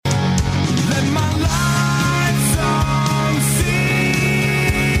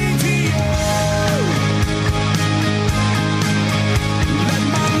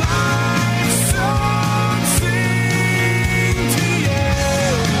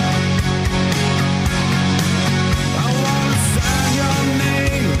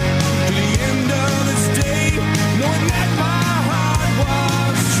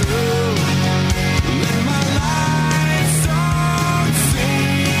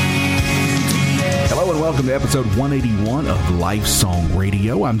welcome to episode 181 of Life Song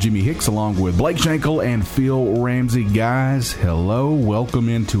Radio. I'm Jimmy Hicks along with Blake Shankle and Phil Ramsey. Guys, hello. Welcome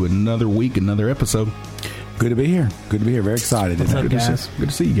into another week, another episode. Good to be here. Good to be here. Very excited. What's up, guys? Good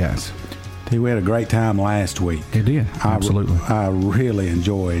to see you guys. We had a great time last week. It did. Absolutely. I really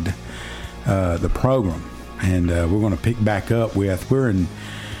enjoyed the program. And we're going to pick back up we're in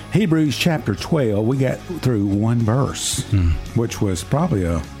Hebrews chapter 12. We got through one verse, which was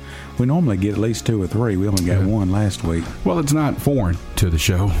probably we normally get at least two or three. We only got one last week. Well, it's not foreign to the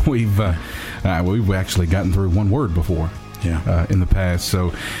show. We've actually gotten through one word before. In the past.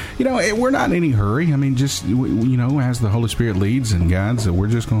 So, we're not in any hurry. I mean, just, as the Holy Spirit leads and guides, we're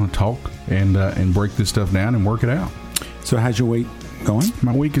just going to talk and break this stuff down and work it out. So how's your week going?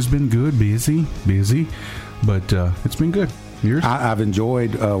 My week has been good, busy, but it's been good. Yours? I've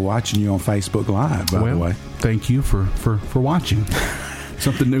enjoyed watching you on Facebook Live, by the way. Thank you for watching.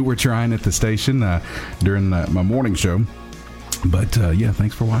 Something new we're trying at the station during my morning show. But,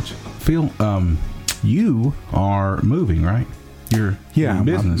 thanks for watching. Phil, you are moving, right? Your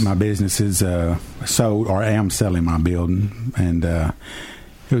business. My business is sold, or I am selling my building, and it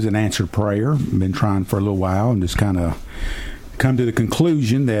was an answered prayer. Been trying for a little while, and just kind of come to the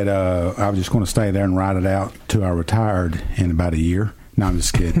conclusion that I was just going to stay there and ride it out till I retired in about a year. No, I'm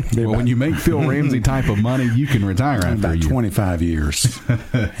just kidding. Well, when you make Phil Ramsey type of money, you can retire after about 25 years.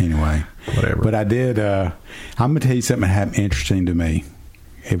 Anyway, whatever. But I did. I'm going to tell you something that happened interesting to me.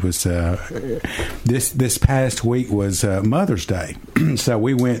 It was this past week was Mother's Day, so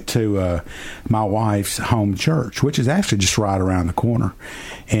we went to my wife's home church, which is actually just right around the corner.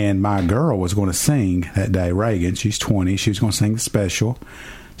 And my girl was going to sing that day. Reagan, she's 20. She was going to sing the special.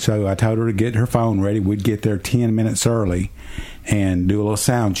 So I told her to get her phone ready. We'd get there 10 minutes early and do a little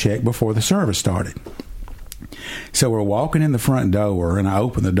sound check before the service started. So we're walking in the front door, and I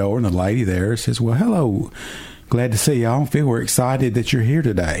open the door, and the lady there says, "Well, hello. Glad to see y'all. Phil, we're excited that you're here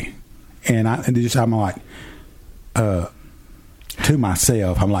today." And I'm like, to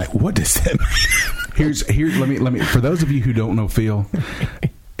myself, I'm like, what does that mean? Here's let me for those of you who don't know Phil,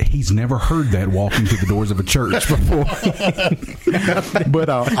 he's never heard that walking through the doors of a church before. But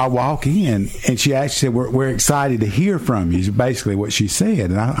I walk in, and she actually said, we're excited to hear from you, is basically what she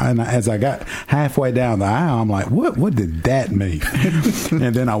said. And as I got halfway down the aisle, I'm like, what did that mean?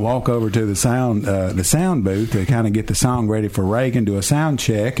 And then I walk over to the sound booth to kind of get the song ready for Reagan, do a sound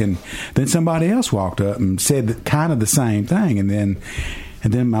check, and then somebody else walked up and said kind of the same thing. And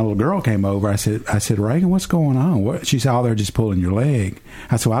then my little girl came over. I said, "Reagan, what's going on?" She said, "Oh, they're just pulling your leg."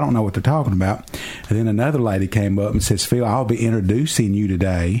 I said, "Well, I don't know what they're talking about." And then another lady came up and says, "Phil, I'll be introducing you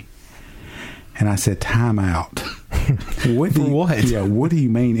today." And I said, "Time out." What? Yeah, what do you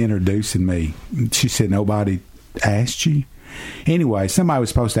mean introducing me? She said, "Nobody asked you?" Anyway, somebody was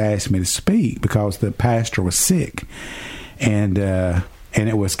supposed to ask me to speak because the pastor was sick. And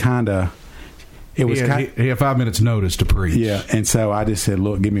it was kind of... He had 5 minutes notice to preach. Yeah, and so I just said,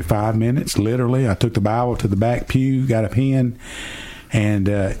 "Look, give me 5 minutes." Literally, I took the Bible to the back pew, got a pen, and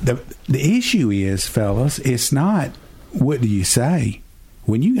the issue is, fellas, it's not what do you say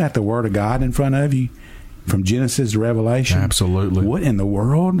when you got the Word of God in front of you, from Genesis to Revelation. Absolutely, what in the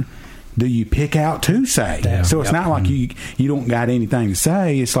world do you pick out to say? Yeah. So it's not like you don't got anything to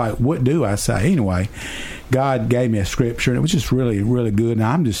say. It's like, what do I say? Anyway, God gave me a scripture, and it was just really, really good. And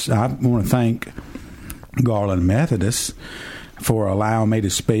I want to thank Garland Methodist for allowing me to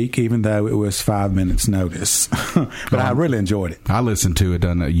speak, even though it was 5 minutes notice. But I really enjoyed it. I listened to it.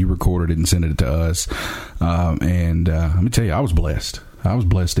 You recorded it and sent it to us. And let me tell you, I was blessed. I was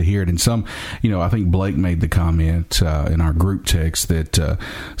blessed to hear it. And I think Blake made the comment in our group text that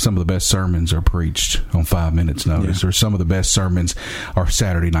some of the best sermons are preached on 5 minutes notice, or some of the best sermons are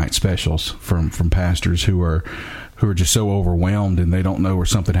Saturday night specials from pastors who are just so overwhelmed and they don't know, where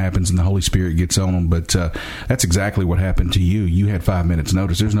something happens and the Holy Spirit gets on them. But that's exactly what happened to you. You had 5 minutes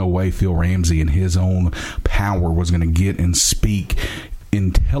notice. There's no way Phil Ramsey in his own power was going to get and speak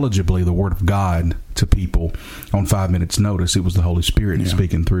intelligibly the Word of God to people on 5 minutes notice. It was the Holy Spirit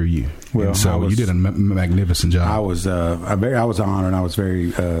speaking through you. Well, and so you did a magnificent job. I was honored. I was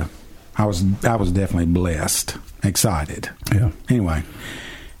very I was definitely blessed, excited. Yeah. Anyway,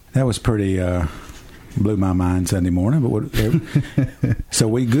 that was pretty blew my mind Sunday morning. But so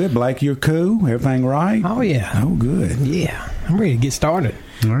we good, Blake? You're cool? Everything right? Oh yeah. Oh good. Yeah, I'm ready to get started.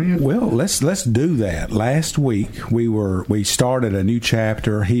 Well, let's do that. Last week we started a new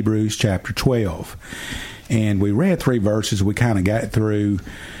chapter, Hebrews chapter 12, and we read 3 verses. We kind of got through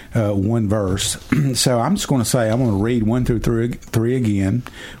one verse. So I'm just going to say I'm going to read 1 through 3 again.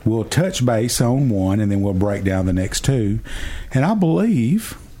 We'll touch base on 1, and then we'll break down the next 2. And I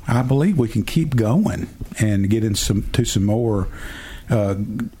believe I believe we can keep going and get into some more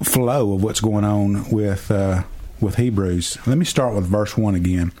flow of what's going on with Hebrews. Let me start with verse 1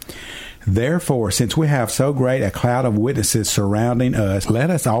 again. Therefore, since we have so great a cloud of witnesses surrounding us, let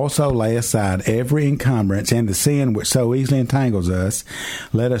us also lay aside every encumbrance and the sin which so easily entangles us.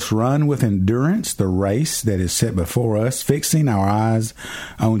 Let us run with endurance the race that is set before us, fixing our eyes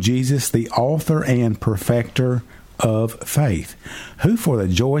on Jesus, the author and perfecter of faith, who for the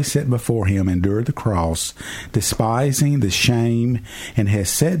joy set before him endured the cross, despising the shame, and has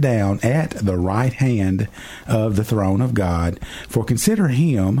sat down at the right hand of the throne of God. For consider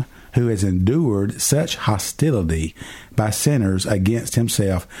him who has endured such hostility by sinners against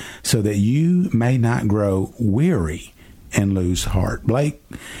himself, so that you may not grow weary and lose heart. Blake,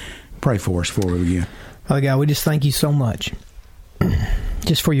 pray for us before we begin. Father God, we just thank you so much,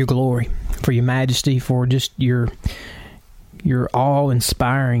 just for your glory, for your majesty, for just your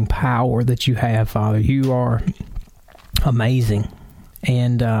awe-inspiring power that you have, Father. You are amazing.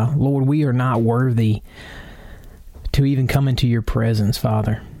 And, Lord, we are not worthy to even come into your presence,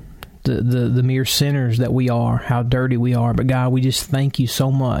 Father. The mere sinners that we are, how dirty we are. But God, we just thank you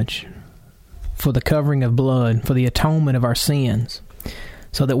so much for the covering of blood, for the atonement of our sins,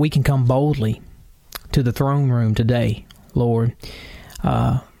 so that we can come boldly to the throne room today, Lord,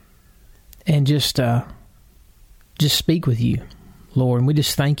 and just speak with you, Lord. And we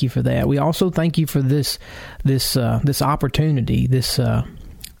just thank you for that. We also thank you for this opportunity, this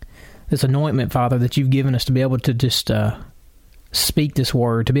anointment, Father, that you've given us to be able to just speak this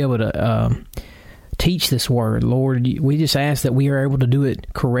word, to be able to teach this word, Lord. We just ask that we are able to do it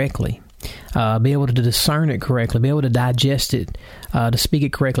correctly, be able to discern it correctly, be able to digest it, to speak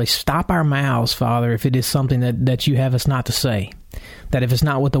it correctly. Stop our mouths, Father, if it is something that you have us not to say, that if it's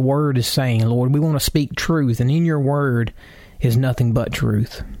not what the word is saying, Lord. We want to speak truth, and in your word is nothing but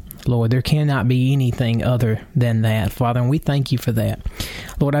truth, Lord. There cannot be anything other than that, Father, and we thank you for that.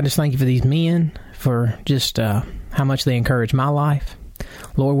 Lord, I just thank you for these men, for just how much they encourage my life.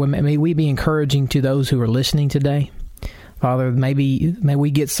 Lord, may we be encouraging to those who are listening today. Father, may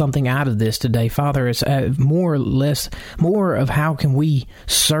we get something out of this today. Father, it's more of how can we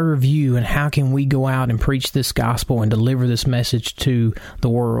serve you, and how can we go out and preach this gospel and deliver this message to the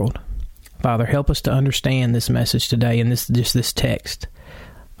world. Father, help us to understand this message today and this text.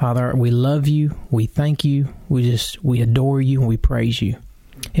 Father, we love you, we thank you, we adore you, and we praise you.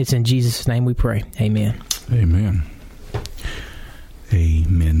 It's in Jesus' name we pray. Amen. Amen.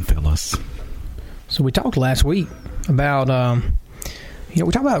 Amen, fellas. So we talked last week about,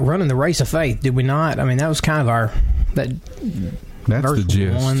 we talked about running the race of faith, did we not? I mean, that was kind of that's verse the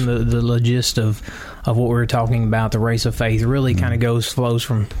gist. One, the gist of what we were talking about. The race of faith really kind of flows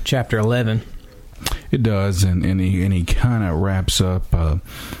from chapter 11. It does, and he kind of wraps up,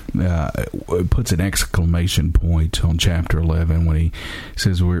 puts an exclamation point on chapter 11 when he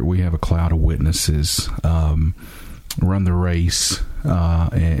says we have a cloud of witnesses, run the race,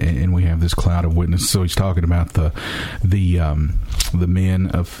 and we have this cloud of witnesses. So he's talking about the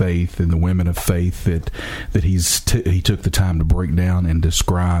men of faith and the women of faith that he took the time to break down and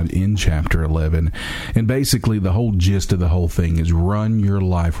describe in chapter 11. And basically the whole gist of the whole thing is run your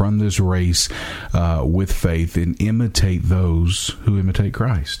life, run this race with faith, and imitate those who imitate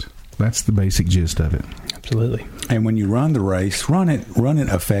Christ. That's the basic gist of it. Absolutely. And when you run the race, run it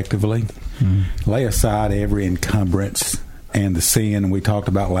effectively. Lay aside every encumbrance and the sin we talked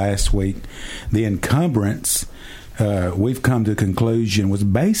about last week. The encumbrance, we've come to the conclusion, was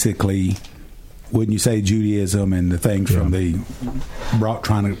basically, wouldn't you say, Judaism and the things from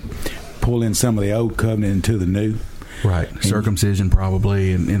trying to pull in some of the old covenant into the new. Right. Circumcision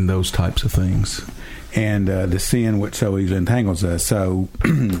probably, and those types of things. And the sin which so easily entangles us. So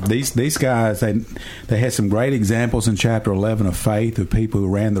these guys, they had some great examples in chapter 11 of faith, of people who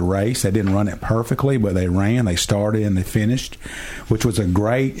ran the race. They didn't run it perfectly, but they ran, they started, and they finished, which was a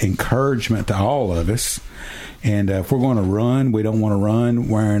great encouragement to all of us. And if we're going to run, we don't want to run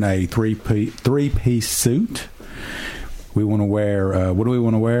wearing a three-piece suit. We want to wear, what do we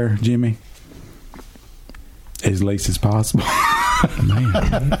want to wear, Jimmy? As least as possible.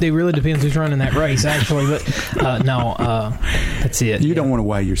 Man. It really depends who's running that race, actually. But that's it. You don't want to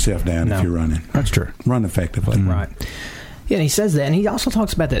weigh yourself down if you're running. That's true. Run effectively. Mm-hmm. Right. Yeah, and he says that, and he also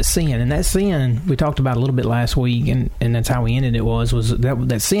talks about that sin. And that sin we talked about a little bit last week, and that's how we ended it was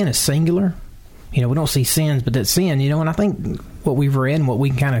that sin is singular. We don't see sins, but that sin, and I think what we've read and what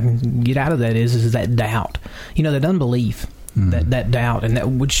we can kind of get out of that is that doubt. That unbelief. That doubt, and that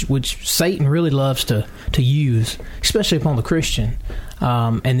which Satan really loves to use, especially upon the Christian,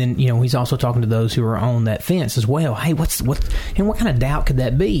 And then, he's also talking to those who are on that fence as well. Hey, what kind of doubt could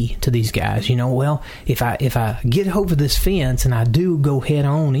that be to these guys? Well, if I get over this fence and I do go head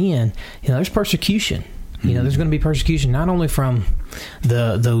on in, there's persecution. There's going to be persecution not only from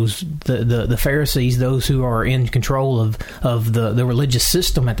the Pharisees, those who are in control of the religious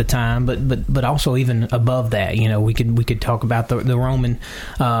system at the time, but also even above that. We could talk about the Roman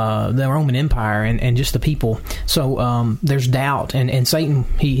Empire and just the people. So there's doubt, and Satan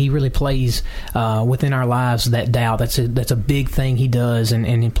he really plays within our lives that doubt. That's a big thing he does,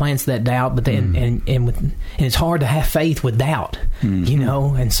 and he plants that doubt. But then and it's hard to have faith with doubt,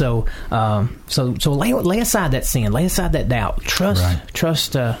 And so lay aside that sin, lay aside that doubt, trust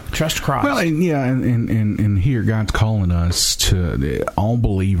Christ. Well, and here God's calling us to all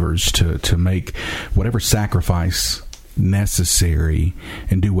believers to make whatever sacrifice necessary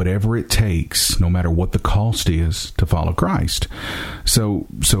and do whatever it takes, no matter what the cost is, to follow Christ. So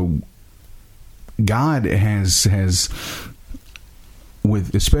God has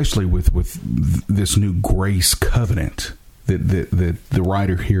especially with this new grace covenant that the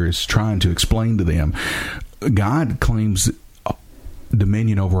writer here is trying to explain to them, God claims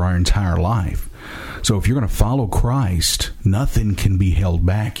dominion over our entire life. So if you're going to follow Christ, nothing can be held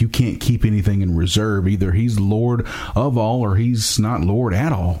back. You can't keep anything in reserve. Either he's Lord of all or he's not Lord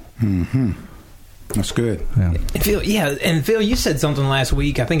at all. Mm-hmm. That's good. Yeah. And Phil, you said something last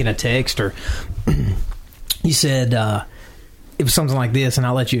week, I think in a text, or you said it was something like this, and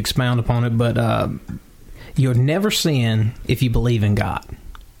I'll let you expound upon it, but you'll never sin if you believe in God.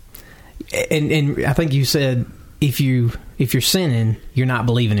 And I think you said if you're sinning, you're not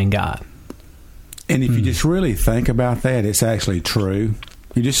believing in God. And if you just really think about that, it's actually true.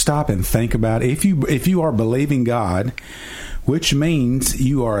 You just stop and think about it. If you are believing God, which means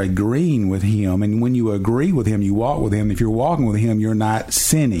you are agreeing with Him, and when you agree with Him, you walk with Him. If you're walking with Him, you're not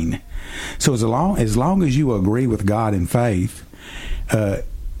sinning. So as long as you agree with God in faith,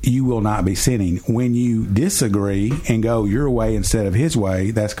 you will not be sinning. When you disagree and go your way instead of His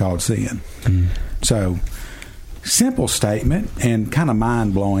way, that's called sin. So, simple statement and kind of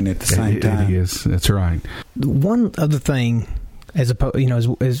mind-blowing at the same time. It is. That's right. One other thing, as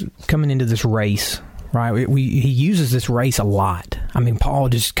coming into this race, right? He uses this race a lot. I mean, Paul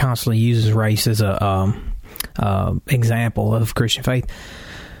just constantly uses race as a example of Christian faith.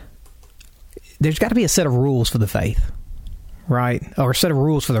 There's got to be a set of rules for the faith, right? Or a set of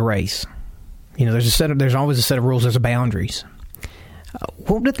rules for the race. There's always a set of rules. There's boundaries.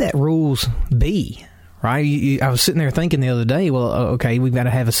 What would that rules be? Right? I was sitting there thinking the other day, well, okay, we've got to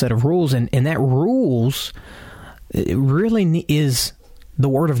have a set of rules, and that rules really is the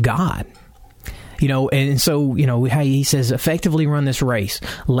Word of God. And so, how he says, effectively run this race,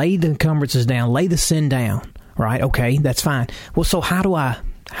 lay the encumbrances down, lay the sin down, right? Okay, that's fine. Well, so how do I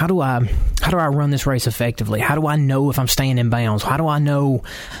run this race effectively? How do I know if I'm staying in bounds? How do I know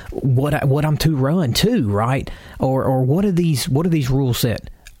what I'm to run to, right? Or what are these rules set?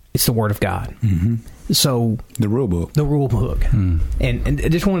 It's the Word of God. Mm-hmm. So the rule book. And I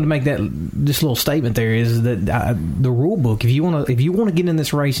just wanted to make this little statement there is that the rule book. If you want to get in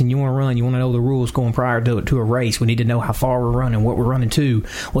this race and you want to run, you want to know the rules going prior to a race. We need to know how far we're running, what we're running to,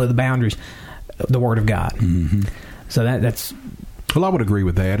 what are the boundaries. The Word of God. Mm-hmm. So that's. Well, I would agree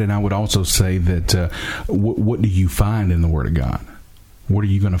with that, and I would also say that what do you find in the Word of God? What are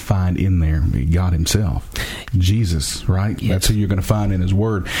you going to find in there? God Himself, Jesus, right? Yes. That's who you're going to find in His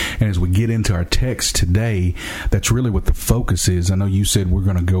Word. And as we get into our text today, that's really what the focus is. I know you said we're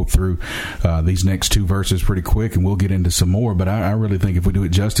going to go through these next two verses pretty quick, and we'll get into some more. But I really think if we do it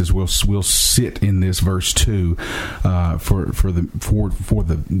justice, we'll sit in this verse 2 for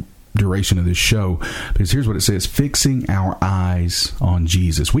the duration of this show, because here's what it says: fixing our eyes on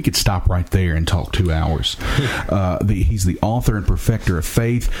Jesus. We could stop right there and talk 2 hours. He's the author and perfecter of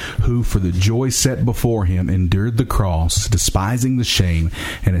faith, who for the joy set before Him endured the cross, despising the shame,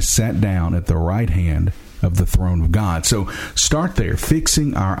 and has sat down at the right hand of the throne of God. So start there,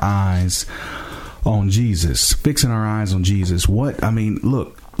 fixing our eyes on Jesus. Fixing our eyes on Jesus.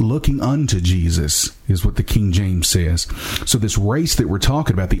 Looking unto Jesus is what the King James says. So this race that we're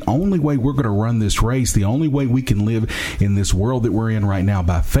talking about, the only way we're going to run this race, the only way we can live in this world that we're in right now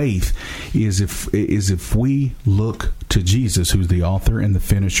by faith is if we look to Jesus, who's the author and the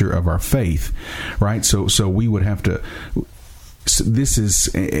finisher of our faith, right? So we would have to. So this is,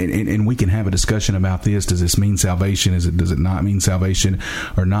 and we can have a discussion about this. Does this mean salvation? Does it not mean salvation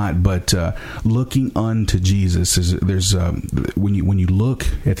or not? But looking unto Jesus there's when you look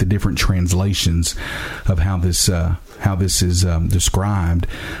at the different translations of how this is described,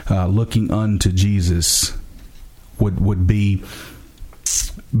 looking unto Jesus would be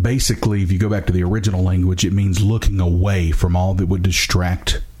basically, if you go back to the original language, it means looking away from all that would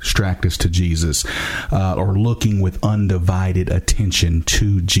distract us to Jesus, or looking with undivided attention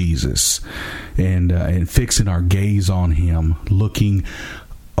to Jesus, and fixing our gaze on Him, looking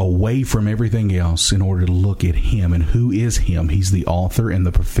away from everything else in order to look at Him. And who is Him? He's the author and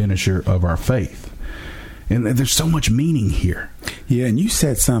the finisher of our faith. And there's so much meaning here. Yeah, and you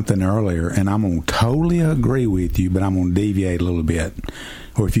said something earlier, and I'm going to totally agree with you, but I'm going to deviate a little bit.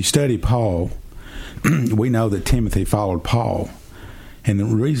 Or if you study Paul, we know that Timothy followed Paul. And the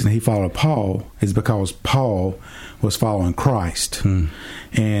reason he followed Paul is because Paul was following Christ.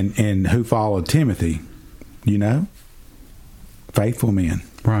 And who followed Timothy? You know? Faithful men.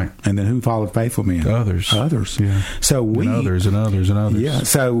 Right. And then who followed faithful men? Others. Yeah. So others. Yeah.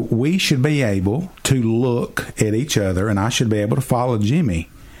 So we should be able to look at each other, and I should be able to follow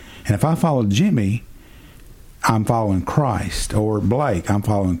Jimmy. And if I follow Jimmy, I'm following Christ. Or Blake, I'm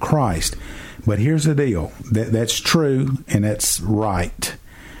following Christ. But here's the deal. That's true, and that's right.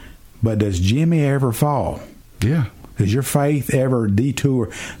 But does Jimmy ever fall? Yeah. Does your faith ever detour?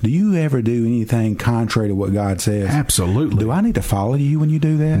 Do you ever do anything contrary to what God says? Absolutely. Do I need to follow you when you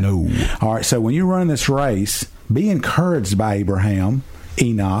do that? No. All right, so when you're running this race, be encouraged by Abraham,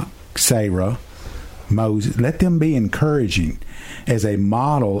 Enoch, Sarah, Moses. Let them be encouraging as a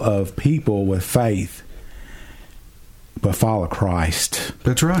model of people with faith. But follow Christ.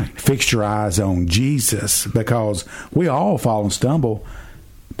 That's right. Fix your eyes on Jesus, because we all fall and stumble.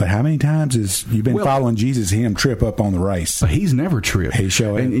 But how many times has you been following Jesus, him trip up on the race? He's never tripped. He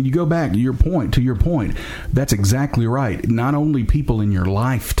showed it. And you go back to your point. That's exactly right. Not only people in your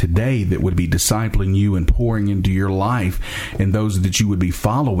life today that would be discipling you and pouring into your life, and those that you would be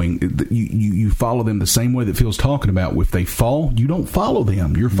following, you follow them the same way that Phil's talking about. If they fall, you don't follow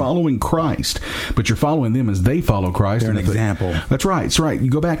them. You're following Christ, but you're following them as they follow Christ. They're an example. That's right. That's right.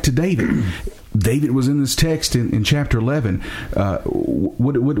 You go back to David. David was in this text in chapter 11. Who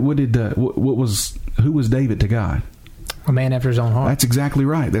was David to God? A man after his own heart. That's exactly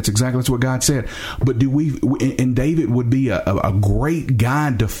right. That's what God said. But and David would be a great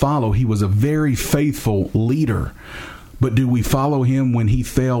guide to follow. He was a very faithful leader. But do we follow him when he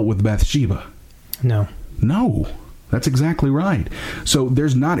fell with Bathsheba? No. That's exactly right. So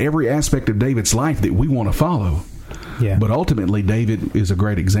there's not every aspect of David's life that we want to follow. Yeah. But ultimately, David is a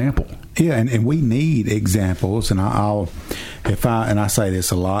great example. Yeah, and we need examples. And I say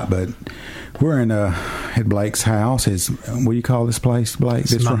this a lot, but we're in at Blake's house. What do you call this place,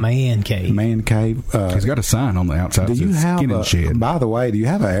 Blake? It's my man cave. Man cave. He's got a sign on the outside. Do you have shed. By the way, do you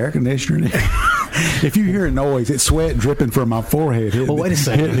have an air conditioner in there? If you hear a noise, it's sweat dripping from my forehead. Well, wait a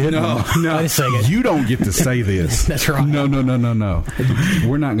second. No. Wait a second. You don't get to say this. That's right. No.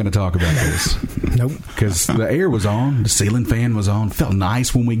 We're not going to talk about this. Nope. Because the air was on, the ceiling fan was on. Felt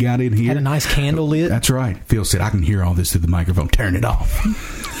nice when we got in here. Had a nice candle lit. That's right. Phil said, I can hear all this through the microphone. Turn it off.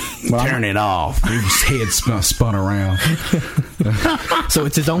 Turn it off. His head spun around. So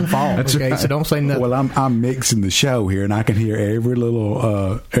it's his own fault. That's okay, right. So don't say nothing. Well, I'm mixing the show here, and I can hear every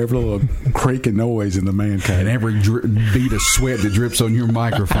little creaking noise in the man cave, and every bead of sweat that drips on your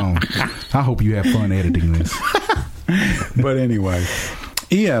microphone. I hope you have fun editing this. But anyway,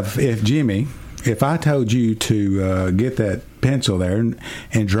 if Jimmy, if I told you to get that pencil there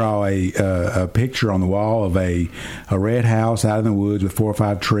and draw a picture on the wall of a red house out in the woods with 4 or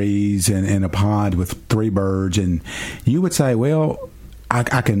 5 trees and a pond with 3 birds, and you would say, well,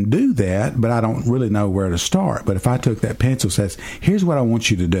 I can do that, but I don't really know where to start. But if I took that pencil and says, here's what I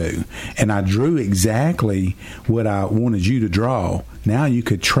want you to do, and I drew exactly what I wanted you to draw, now you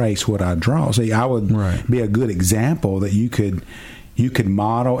could trace what I draw. See, I would be a good example that you could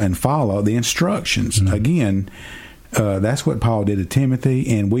model and follow the instructions. Mm-hmm. Again, that's what Paul did to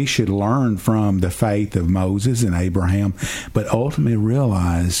Timothy, and we should learn from the faith of Moses and Abraham, but ultimately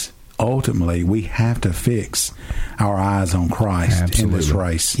realize, we have to fix our eyes on Christ in this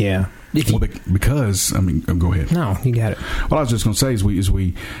race. Yeah. Because, go ahead. No, you got it. Well, I was just going to say, as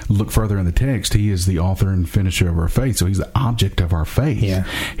we look further in the text, he is the author and finisher of our faith. So he's the object of our faith. Yeah.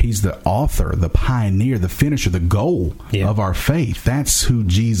 He's the author, the pioneer, the finisher, the goal of our faith. That's who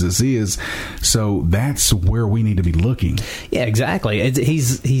Jesus is. So that's where we need to be looking. Yeah, exactly.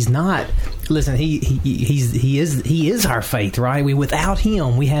 He's not. Listen, he is our faith, right? Without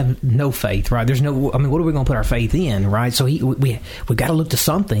him, we have no faith, right? There's no. What are we going to put our faith in, right? So we got to look to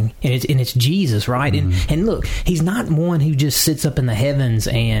something, and it's Jesus, right? Mm-hmm. And look, he's not one who just sits up in the heavens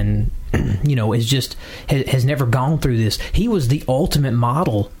and has never gone through this. He was the ultimate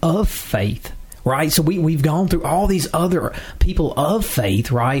model of faith. Right, so we've gone through all these other people of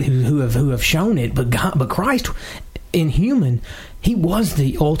faith, right, who have shown it, but Christ in human, he was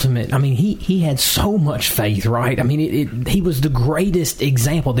the ultimate. I mean, he had so much faith, right? I mean, he was the greatest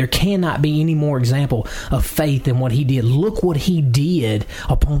example. There cannot be any more example of faith than what he did. Look what he did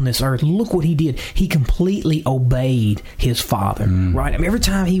upon this earth. Look what he did. He completely obeyed his Father, right? I mean, every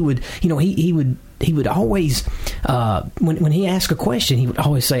time he would always, when he asked a question, he would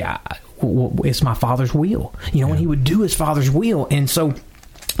always say, it's my Father's will. And he would do his Father's will. And so,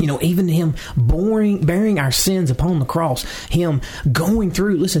 even him bearing our sins upon the cross, him going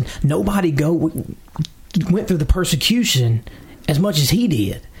through, listen, nobody went through the persecution as much as he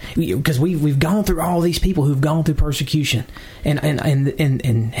did, because we've gone through all these people who've gone through persecution and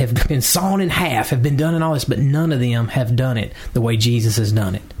have been sawn in half, have been done in all this, but none of them have done it the way Jesus has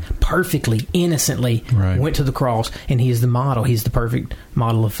done it. Perfectly, innocently, went to the cross, and he is the model. He's the perfect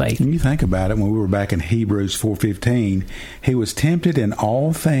model of faith. When you think about it, when we were back in Hebrews 4:15, he was tempted in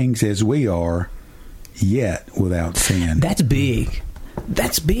all things as we are, yet without sin. That's big.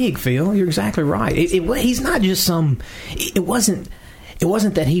 That's big, Phil. You're exactly right. He's not just some. It wasn't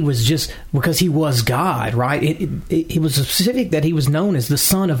that he was just because he was God, right? It was specific that he was known as the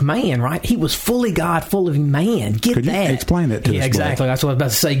Son of Man, right? He was fully God, fully man. Could that? You explain that to us? Exactly. That's what I was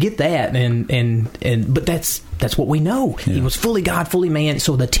about to say. Get that, but that's what we know. Yeah. He was fully God, fully man.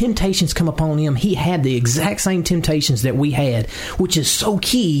 So the temptations come upon him. He had the exact same temptations that we had, which is so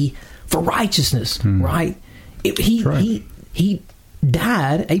key for righteousness, right? He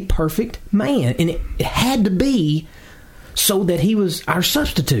died a perfect man, and it had to be so that he was our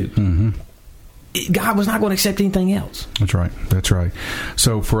substitute. God was not going to accept anything else. That's right.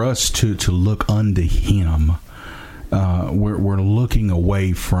 So for us to look unto him, we're looking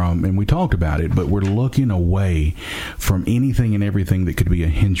away from, and we talked about it, but we're looking away from anything and everything that could be a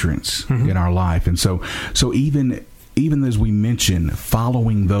hindrance in our life. And so even as we mention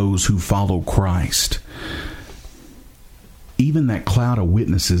following those who follow Christ, even that cloud of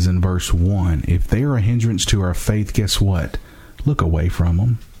witnesses in verse 1, if they are a hindrance to our faith, guess what? Look away from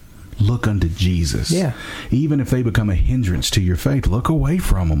them. Look unto Jesus. Yeah. Even if they become a hindrance to your faith, look away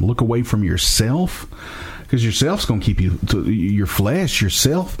from them. Look away from yourself, because yourself's going to keep you, your flesh,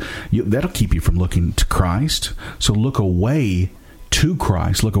 yourself, that'll keep you from looking to Christ. So look away to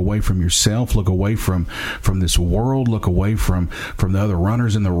Christ. Look away from yourself. Look away from this world. Look away from the other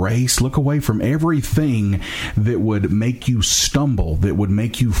runners in the race. Look away from everything that would make you stumble, that would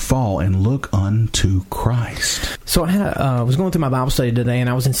make you fall, and look unto Christ. So I was going through my Bible study today, and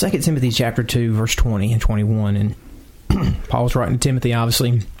I was in 2 Timothy chapter 2, verse 20 and 21, and Paul's writing to Timothy,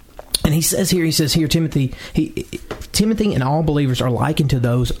 obviously. And he says here, Timothy and all believers are likened to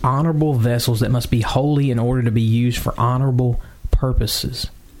those honorable vessels that must be holy in order to be used for honorable purposes.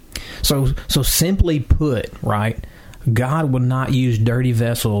 So simply put, right, God will not use dirty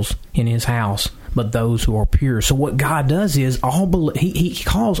vessels in his house, but those who are pure. So what God does is he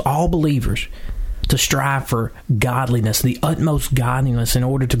calls all believers to strive for godliness, the utmost godliness, in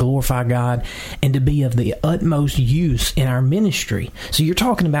order to glorify God and to be of the utmost use in our ministry. So you're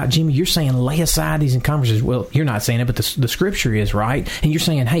talking about, Jimmy, you're saying lay aside these encumbrances. Well, you're not saying it, but the Scripture is, right? And you're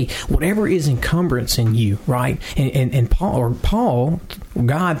saying, hey, whatever is encumbrance in you, right? And Paul,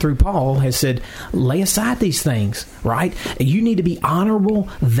 God through Paul has said, lay aside these things, right? You need to be honorable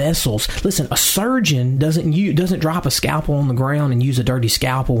vessels. Listen, a surgeon doesn't drop a scalpel on the ground and use a dirty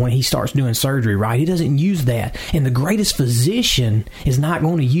scalpel when he starts doing surgery, right? He doesn't use that. And the greatest physician is not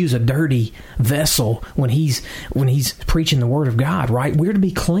going to use a dirty vessel when he's preaching the Word of God, right? We're to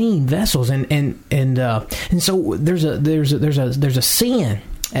be clean vessels, and so there's a sin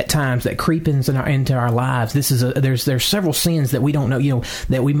at times that creep into our lives. There's several sins that we don't know,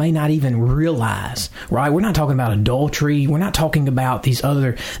 that we may not even realize, right? We're not talking about adultery. We're not talking about these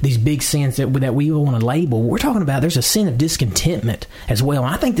big sins that we want to label. We're talking about there's a sin of discontentment as well.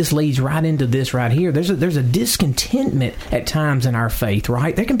 And I think this leads right into this right here. There's a discontentment at times in our faith,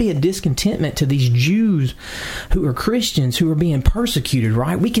 right? There can be a discontentment to these Jews who are Christians who are being persecuted,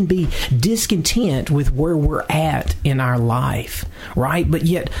 right? We can be discontent with where we're at in our life, right? But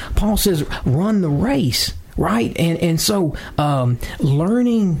yet Paul says, run the race, right? And so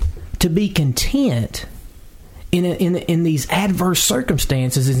learning to be content in these adverse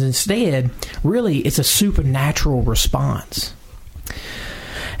circumstances is instead, really, it's a supernatural response.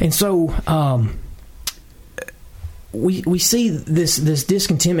 And so we see this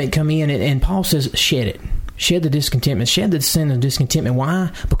discontentment come in, and Paul says, shed it. Shed the discontentment. Shed the sin of discontentment. Why?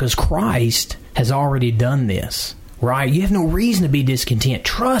 Because Christ has already done this. Right? You have no reason to be discontent.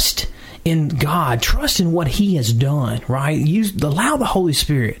 Trust in God. Trust in what He has done. Right? Allow the Holy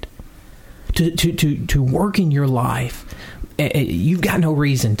Spirit to work in your life. You've got no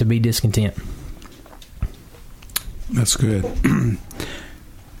reason to be discontent. That's good.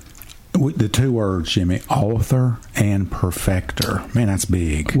 The two words, Jimmy, author and perfecter. Man, that's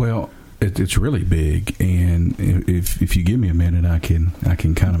big. Well, it's really big, and if you give me a minute, I can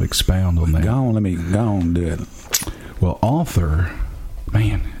kind of expound on that. Go on, do it. Well, author,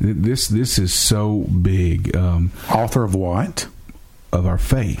 man, this is so big. Author of what? Of our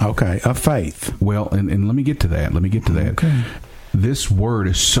faith. Okay, of faith. Well, and let me get to that. Okay. This word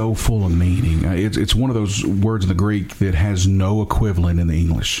is so full of meaning. It's one of those words in the Greek that has no equivalent in the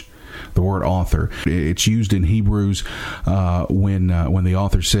English. The word author. It's used in Hebrews when the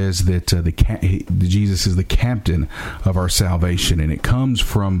author says that Jesus is the captain of our salvation, and it comes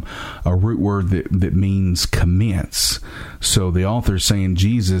from a root word that means commence. So the author is saying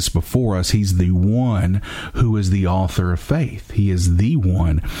Jesus before us, he's the one who is the author of faith. He is the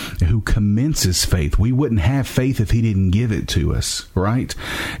one who commences faith. We wouldn't have faith if he didn't give it to us, right?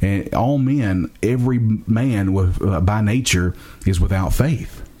 And all men, every man by nature is without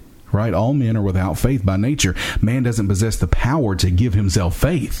faith. Right? All men are without faith by nature. Man doesn't possess the power to give himself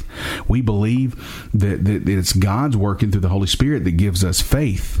faith. We believe that it's God's working through the Holy Spirit that gives us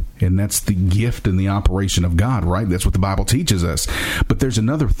faith. And that's the gift and the operation of God, right? That's what the Bible teaches us. But there's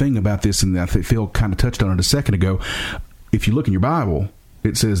another thing about this, and I think Phil kind of touched on it a second ago. If you look in your Bible,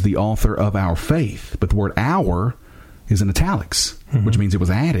 it says the author of our faith. But the word our is in italics, which means it was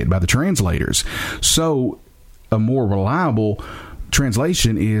added by the translators. So a more reliable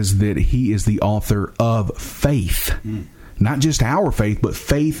translation is that he is the author of faith. Not just our faith, but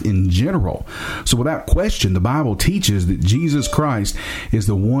faith in general. So without question, the Bible teaches that Jesus Christ is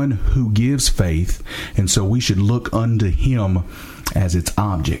the one who gives faith, and so we should look unto him as its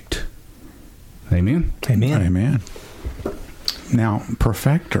object. Amen? Amen. Now,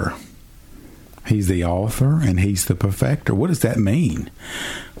 perfecter. He's the author and he's the perfecter. What does that mean?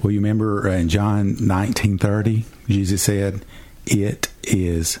 Well, you remember in John 19:30, Jesus said, "It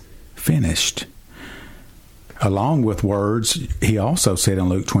is finished." Along with words, he also said in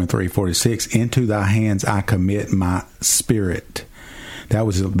Luke 23:46, "Into thy hands I commit my spirit." That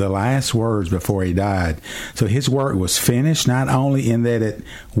was the last words before he died. So his work was finished, not only in that it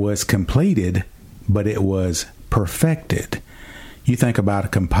was completed, but it was perfected. You think about a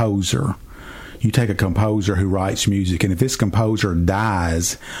composer. You take a composer who writes music, and if this composer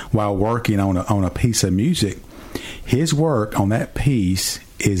dies while working on a piece of music, his work on that piece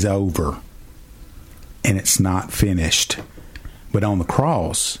is over, and it's not finished. But on the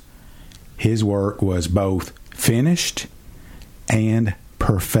cross, his work was both finished and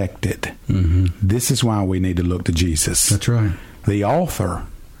perfected. Mm-hmm. This is why we need to look to Jesus. That's right. The author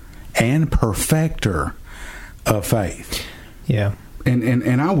and perfecter of faith. Yeah.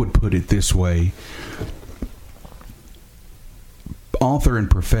 And I would put it this way: author and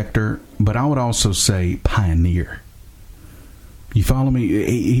perfecter, but I would also say pioneer. You follow me?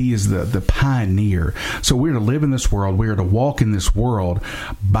 He is the pioneer. So we're to live in this world. We are to walk in this world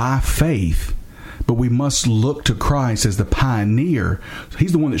by faith, but we must look to Christ as the pioneer.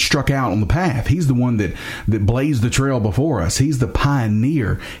 He's the one that struck out on the path. He's the one that blazed the trail before us. He's the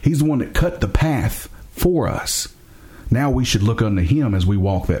pioneer. He's the one that cut the path for us. Now we should look unto him as we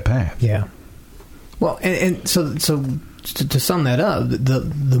walk that path. Yeah. Well, and so to sum that up,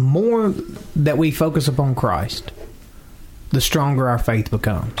 the more that we focus upon Christ, the stronger our faith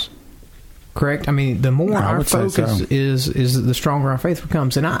becomes. Correct? I mean, the more our focus is the stronger our faith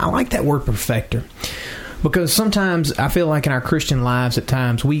becomes. And I like that word perfecter, because sometimes I feel like in our Christian lives at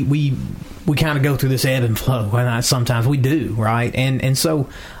times we kind of go through this ebb and flow, and sometimes we do, right? And so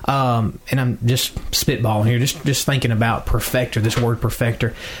and I'm just spitballing here, just thinking about perfecter, this word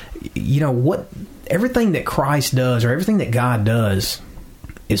perfecter. You know what? Everything that Christ does, or everything that God does,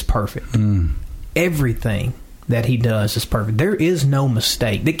 is perfect. Everything that he does is perfect. There is no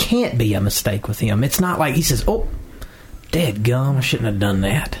mistake. There can't be a mistake with him. It's not like he says, "Oh, dadgum, I shouldn't have done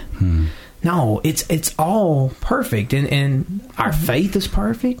that." No, it's all perfect, and our faith is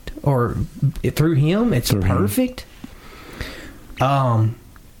perfect, or through him, it's perfect. And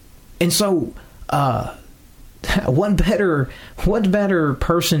so, what better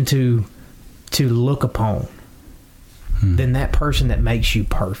person to look upon than that person that makes you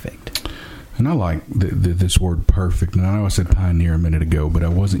perfect? And I like this word perfect. And I know I said pioneer a minute ago, but I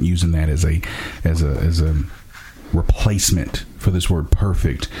wasn't using that as a replacement for this word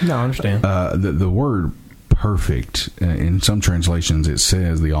perfect. No, I understand. The word perfect, in some translations, it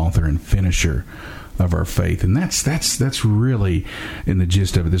says the author and finisher of our faith, and that's really in the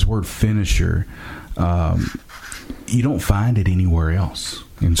gist of it. This word finisher, you don't find it anywhere else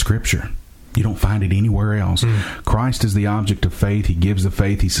in Scripture. You don't find it anywhere else. Christ is the object of faith. He gives the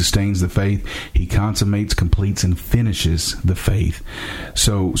faith. He sustains the faith. He consummates, completes, and finishes the faith.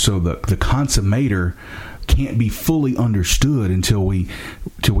 So the consummator can't be fully understood until we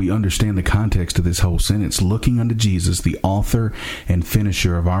understand the context of this whole sentence. Looking unto Jesus, the author and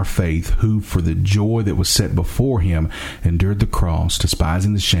finisher of our faith, who for the joy that was set before him endured the cross,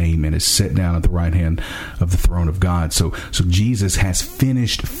 despising the shame, and is set down at the right hand of the throne of God. So Jesus has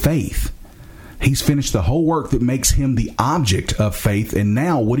finished faith. He's finished the whole work that makes him the object of faith. And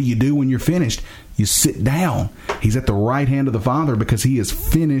now what do you do when you're finished? You sit down. He's at the right hand of the Father because he has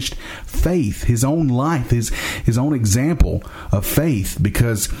finished faith, his own life, his own example of faith,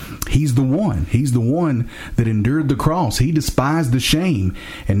 because he's the one. He's the one that endured the cross. He despised the shame.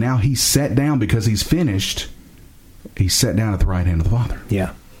 And now he's sat down because he's finished. He's sat down at the right hand of the Father.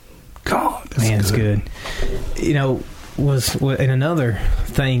 Yeah. God, it's good. You know, and another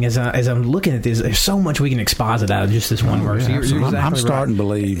thing as I'm looking at this, there's so much we can exposit out of just this one verse. Yeah, you're exactly I'm starting to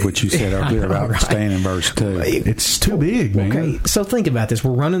believe what you said earlier about right. staying in verse 2. It's too big, man. Okay, so think about this.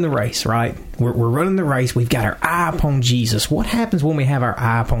 We're running the race, right? We're running the race. We've got our eye upon Jesus. What happens when we have our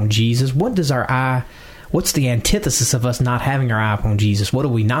eye upon Jesus? What's the antithesis of us not having our eye upon Jesus? What do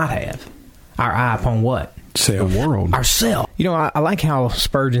we not have? Our eye upon what? The world. Ourself. You know, I like how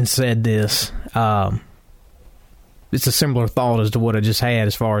Spurgeon said this. It's a similar thought as to what I just had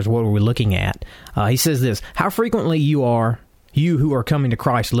as far as what we're looking at. He says this: how frequently you who are coming to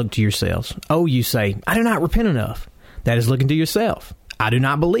Christ, look to yourselves. Oh, you say, I do not repent enough. That is looking to yourself. I do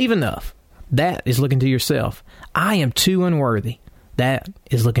not believe enough. That is looking to yourself. I am too unworthy. That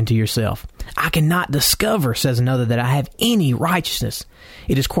is looking to yourself. I cannot discover, says another, that I have any righteousness.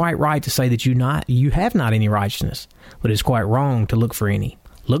 It is quite right to say that you have not any righteousness, but it is quite wrong to look for any.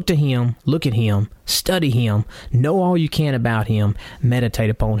 Look to him, look at him, study him, know all you can about him, meditate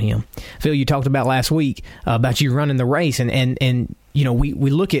upon him. Phil, you talked about last week about you running the race, and you know,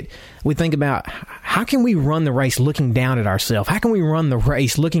 we think about how can we run the race looking down at ourselves? How can we run the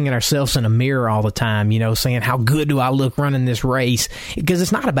race looking at ourselves in a mirror all the time, you know, saying, how good do I look running this race? Because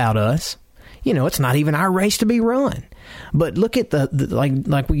it's not about us. You know, it's not even our race to be run. But look at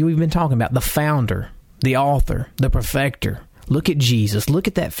like we've been talking about, the founder, the author, the perfecter. Look at Jesus. Look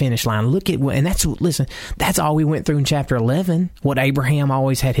at that finish line. And that's all we went through in chapter 11. What Abraham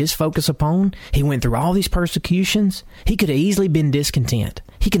always had his focus upon. He went through all these persecutions. He could have easily been discontent.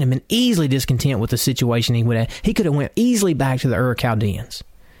 He could have been easily discontent with the situation he would have. He could have went easily back to the Ur Chaldeans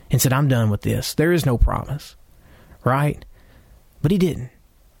and said, I'm done with this. There is no promise. Right? But he didn't.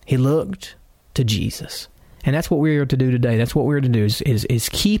 He looked to Jesus. And that's what we're to do today. That's what we're to do is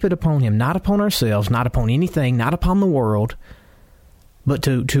keep it upon him, not upon ourselves, not upon anything, not upon the world, but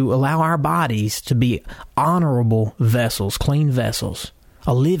to allow our bodies to be honorable vessels, clean vessels,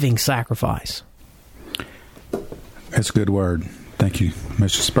 a living sacrifice. That's a good word. Thank you,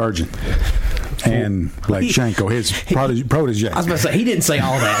 Mr. Spurgeon. And Blake Shanko, his protege. I was about to say, he didn't say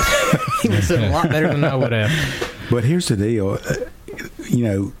all that. He would have said a lot better than I would have. But here's the deal. You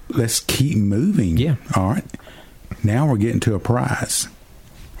know, let's keep moving. Yeah. All right. Now we're getting to a prize.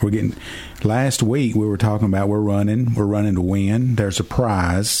 Last week we were talking about we're running to win. There's a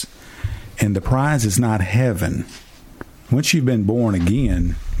prize, and the prize is not heaven. Once you've been born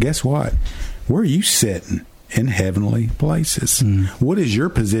again, guess what? Where are you sitting? In heavenly places. What is your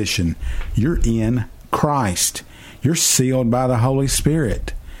position? You're in Christ. You're sealed by the Holy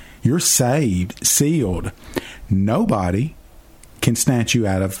Spirit. You're saved, sealed. Nobody can snatch you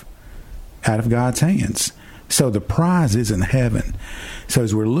out of God's hands. So the prize isn't heaven. So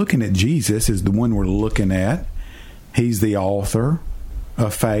as we're looking at Jesus, is the one we're looking at. He's the author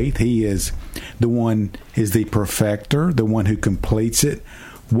of faith. He is the one, is the perfecter, the one who completes it.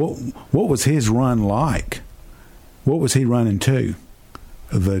 What was his run like? What was he running to?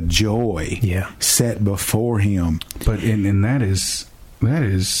 The joy set before him. But and that is.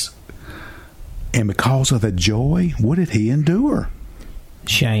 And because of the joy, what did he endure?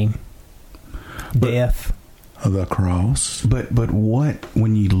 Shame. Death. The cross. But what,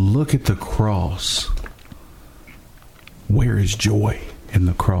 when you look at the cross, where is joy in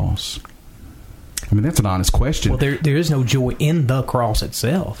the cross? I mean, that's an honest question. Well, there is no joy in the cross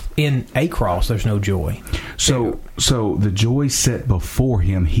itself. In a cross, there's no joy. So the joy set before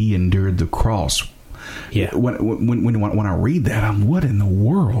him, he endured the cross. Yeah. When I read that, I'm, what in the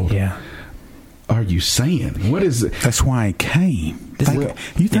world? Yeah. Are you saying? What is it? That's why he came.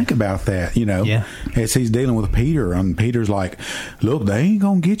 Think about that, you know. Yeah. As he's dealing with Peter, and Peter's like, look, they ain't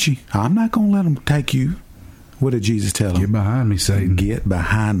going to get you. I'm not going to let them take you. What did Jesus tell him? Get behind me, Satan. Get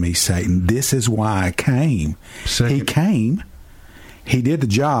behind me, Satan. This is why I came. He came. He did the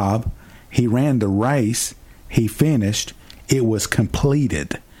job. He ran the race. He finished. It was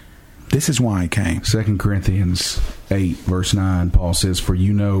completed. This is why he came. 2 Corinthians 8, verse 9, Paul says, "For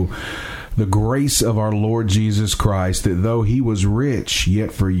you know the grace of our Lord Jesus Christ, that though he was rich,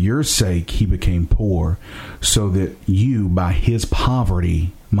 yet for your sake he became poor, so that you by his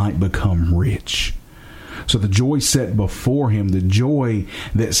poverty might become rich." So the joy set before him, the joy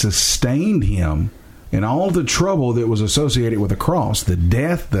that sustained him, and all the trouble that was associated with the cross, the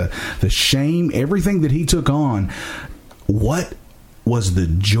death, the shame, everything that he took on, what was the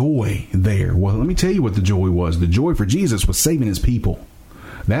joy there? Well, let me tell you what the joy was. The joy for Jesus was saving his people.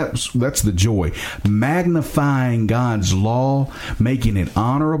 That's the joy. Magnifying God's law, making it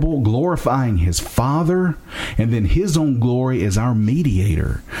honorable, glorifying his Father, and then his own glory as our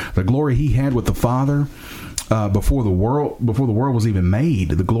mediator. The glory he had with the Father before the world was even made.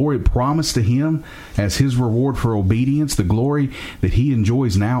 The glory promised to him as his reward for obedience, the glory that he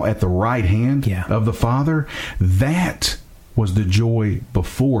enjoys now at the right hand of the Father, that was the joy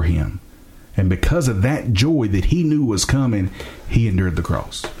before him. And because of that joy that he knew was coming, he endured the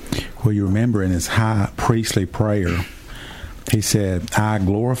cross. Well, you remember in his high priestly prayer, he said, "I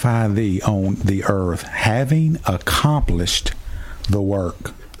glorify thee on the earth, having accomplished the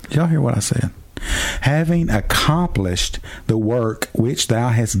work." Did y'all hear what I said? Having accomplished the work which thou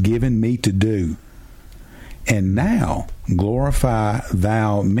hast given me to do. And now glorify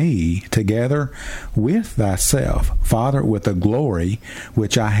thou me together with thyself, Father, with the glory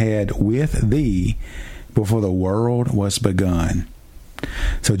which I had with thee before the world was begun.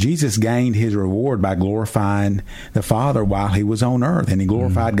 So Jesus gained his reward by glorifying the Father while he was on earth, and he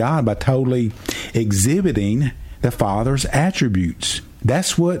glorified God by totally exhibiting the Father's attributes.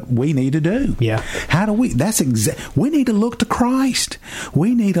 That's what we need to do. Yeah. How do we? We need to look to Christ.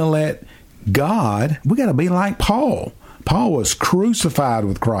 We need to let God. We got to be like Paul. Paul was crucified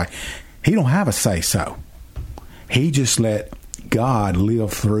with Christ. He don't have a say so. He just let God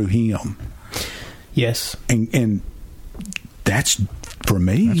live through him. Yes. And that's, for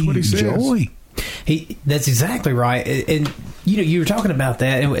me, that's what he says. Joy. That's exactly right. And you were talking about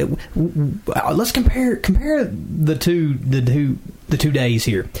that. And let's compare the two days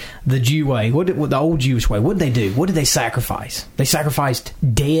here. The Jew way, the old Jewish way. What did they do? What did they sacrifice? They sacrificed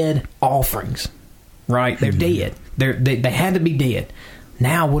dead offerings. Right? They're dead. They had to be dead.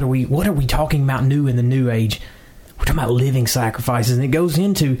 Now what are we talking about new in the new age? We're talking about living sacrifices, and it goes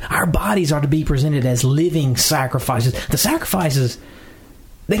into our bodies are to be presented as living sacrifices. The sacrifices,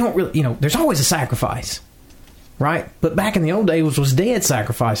 they don't really, there's always a sacrifice, right? But back in the old days was dead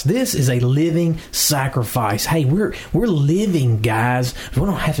sacrifice. This is a living sacrifice. Hey, we're living, guys. We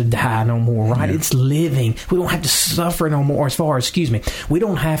don't have to die no more, right? Yeah. It's living. We don't have to suffer no more. We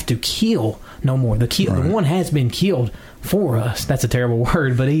don't have to kill no more. The one has been killed for us. That's a terrible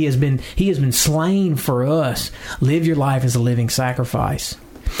word, but he has been slain for us. Live your life as a living sacrifice.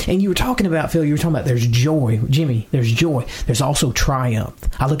 And you were talking about, Phil, there's joy. Jimmy, there's joy. There's also triumph.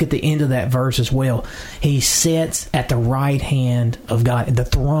 I look at the end of that verse as well. He sits at the right hand of God, the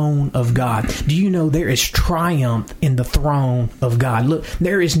throne of God. Do you know there is triumph in the throne of God? Look,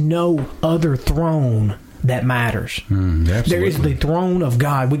 there is no other throne that matters. There is the throne of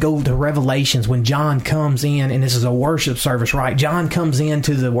God. We go to Revelations when John comes in, and this is a worship service, right? John comes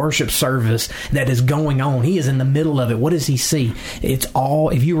into the worship service that is going on. He is in the middle of it. What does he see? It's all,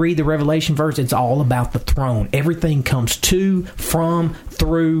 if you read the Revelation verse, it's all about the throne. Everything comes to, from,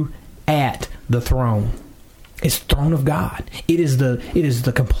 through, at the throne. It's the throne of God. It is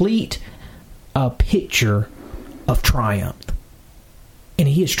the complete picture of triumph. And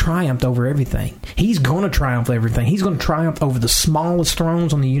he has triumphed over everything. He's going to triumph everything. He's going to triumph over the smallest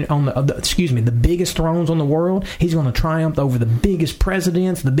thrones the biggest thrones on the world. He's going to triumph over the biggest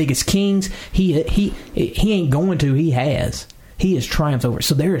presidents, the biggest kings. He ain't going to. He has. He has triumphed over.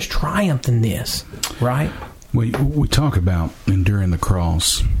 So there is triumph in this, right? We talk about enduring the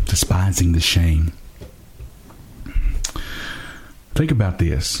cross, despising the shame. Think about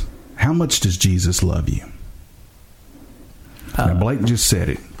this. How much does Jesus love you? Now, Blake just said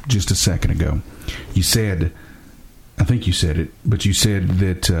it just a second ago. You said, I think you said it, but you said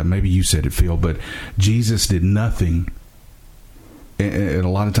that, maybe you said it, Phil, but Jesus did nothing. And a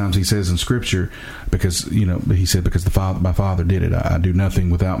lot of times he says in Scripture, because, he said, because my Father did it. I do nothing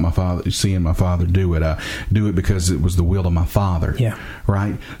without my Father, seeing my Father do it. I do it because it was the will of my Father. Yeah.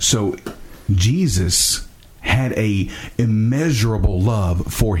 Right? So Jesus had a immeasurable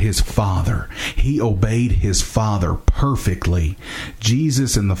love for his Father. He obeyed his Father perfectly.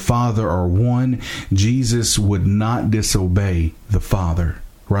 Jesus and the Father are one. Jesus would not disobey the Father,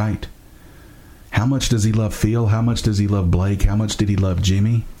 right? How much does he love Phil? How much does he love Blake? How much did he love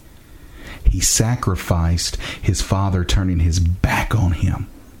Jimmy? He sacrificed his Father turning his back on him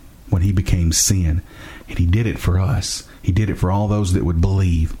when he became sin. And he did it for us. He did it for all those that would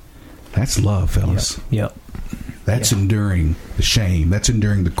believe. That's love, fellas. Yep. That's enduring the shame. That's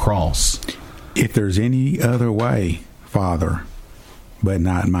enduring the cross. If there's any other way, Father, but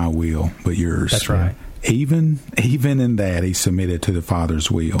not my will, but yours. That's right. Even in that, he submitted to the Father's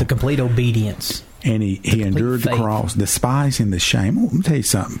will. The complete obedience. And he endured the cross, despising the shame. Let me tell you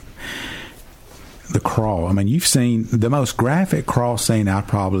something. The cross. I mean, you've seen the most graphic cross scene I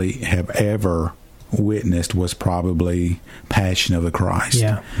probably have ever witnessed was probably Passion of the Christ.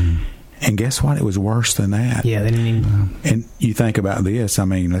 Yeah. And guess what? It was worse than that. Yeah, they didn't even... And you think about this. I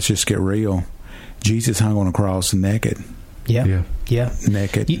mean, let's just get real. Jesus hung on a cross naked. Yeah.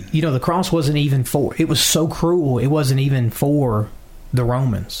 Naked. You know, the cross wasn't even for... It was so cruel. It wasn't even for the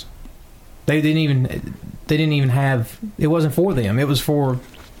Romans. They didn't even have... It wasn't for them. It was for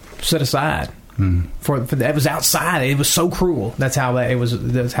set aside. For that was outside. It was so cruel. That's how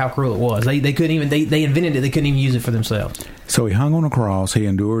cruel it was. They couldn't even they invented it. They couldn't even use it for themselves. So he hung on a cross. He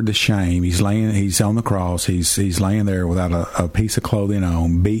endured the shame. He's on the cross. He's laying there without a piece of clothing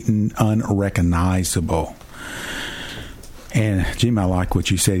on, beaten, unrecognizable. And Jim, I like what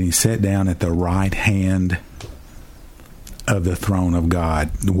you said. He sat down at the right hand of the throne of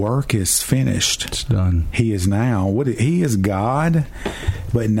God. The work is finished. It's done. He is now he is God,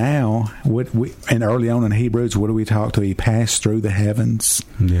 but now and early on in Hebrews, what do we talk to? He passed through the heavens.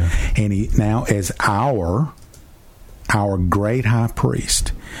 Yeah. And he now as our great high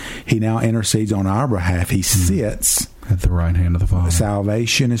priest, he now intercedes on our behalf. He sits at the right hand of the Father.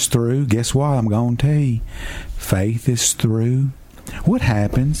 Salvation is through. Guess what? I'm going to tell you. Faith is through. What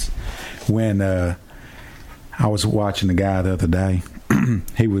happens when I was watching a guy the other day.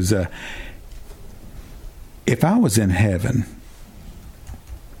 He was, if I was in heaven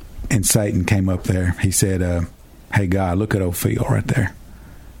and Satan came up there, he said, hey, God, look at old Phil right there.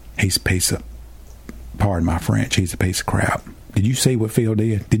 He's a piece of, pardon my French, he's a piece of crap. Did you see what Phil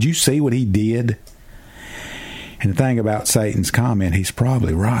did? Did you see what he did? And the thing about Satan's comment, he's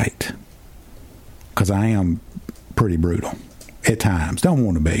probably right. Because I am pretty brutal at times. Don't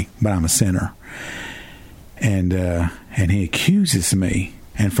want to be, but I'm a sinner. And he accuses me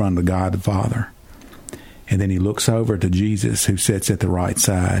in front of God the Father. And then he looks over to Jesus, who sits at the right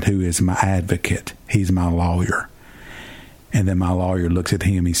side, who is my advocate. He's my lawyer. And then my lawyer looks at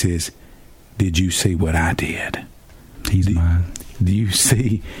him. He says, did you see what I did? He's mine. Do you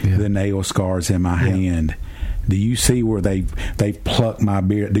see the nail scars in my hand? Do you see where they plucked my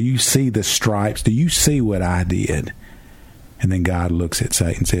beard? Do you see the stripes? Do you see what I did? And then God looks at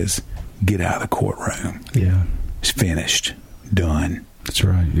Satan and says, get out of the courtroom. Yeah. It's finished. Done. That's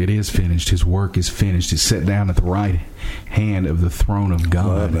right. It is finished. His work is finished. He's set down at the right hand of the throne of God.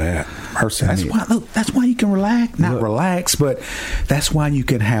 Love that. Mercy. That's why you can relax. Not relax, but that's why you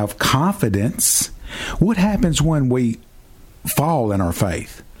can have confidence. What happens when we fall in our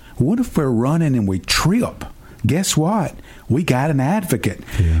faith? What if we're running and we trip? Guess what? We got an advocate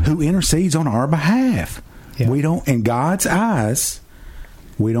who intercedes on our behalf. Yeah. We don't, in God's eyes,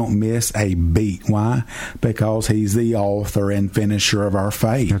 we don't miss a beat. Why? Because he's the author and finisher of our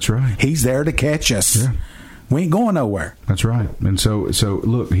faith. That's right. He's there to catch us. Yeah. We ain't going nowhere. That's right. And so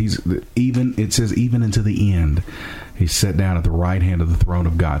look, it says even unto the end, he's set down at the right hand of the throne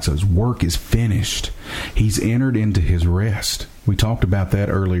of God. So his work is finished. He's entered into his rest. We talked about that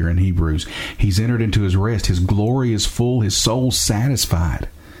earlier in Hebrews. He's entered into his rest. His glory is full. His soul's satisfied.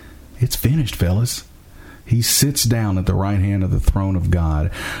 It's finished, fellas. He sits down at the right hand of the throne of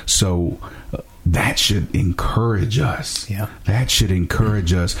God. So that should encourage us. Yeah. That should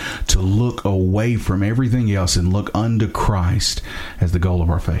encourage us to look away from everything else and look unto Christ as the goal of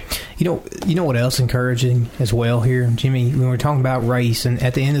our faith. You know what else encouraging as well here, Jimmy? When we're talking about race, and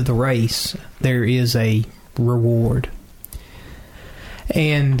at the end of the race, there is a reward.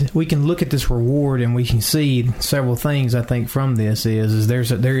 And we can look at this reward, and we can see several things. I think from this is there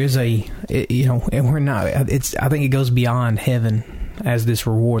is a and we're not. I think it goes beyond heaven as this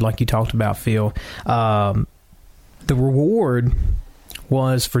reward, like you talked about, Phil. The reward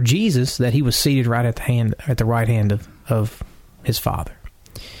was for Jesus that he was seated right at the right hand of his Father.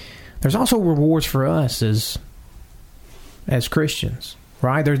 There's also rewards for us as Christians,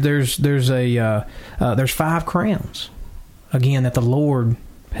 right? There's 5 crowns. Again, that the Lord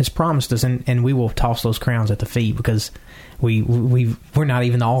has promised us, and we will toss those crowns at the feet because we're not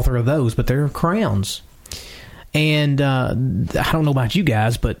even the author of those, but they're crowns. And I don't know about you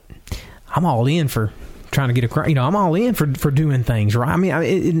guys, but I'm all in for trying to get across. I'm all in for doing things right. I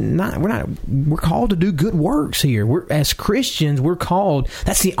mean, we're called to do good works here. As Christians, we're called.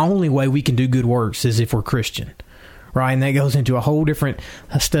 That's the only way we can do good works is if we're Christian, right? And that goes into a whole different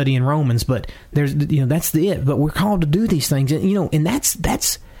study in Romans. But there's, that's it. But we're called to do these things, and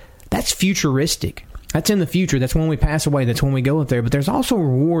that's futuristic. That's in the future. That's when we pass away. That's when we go up there. But there's also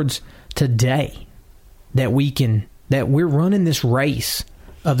rewards today that we're running this race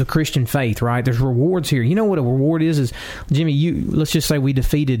of the Christian faith, right? There's rewards here. You know what a reward is Jimmy, let's just say we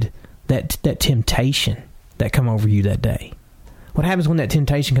defeated that temptation that come over you that day. What happens when that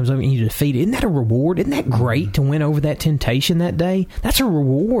temptation comes over and you defeat it? Isn't that a reward? Isn't that great to win over that temptation that day? That's a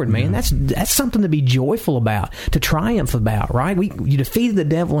reward, man. That's something to be joyful about, to triumph about, right? You defeated the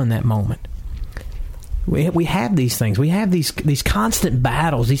devil in that moment. We have these things. We have these constant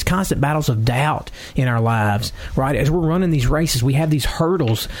battles of doubt in our lives, right? As we're running these races, we have these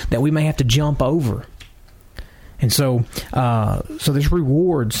hurdles that we may have to jump over. And so there's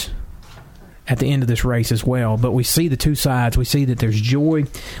rewards at the end of this race as well. But we see the two sides. We see that there's joy.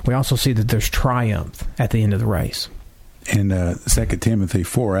 We also see that there's triumph at the end of the race. In 2 Timothy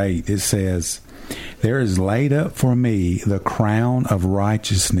 4:8, it says, "There is laid up for me the crown of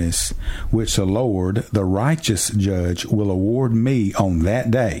righteousness, which the Lord, the righteous judge, will award me on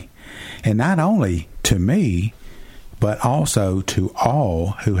that day, and not only to me, but also to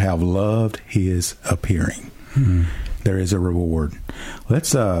all who have loved his appearing." There is a reward.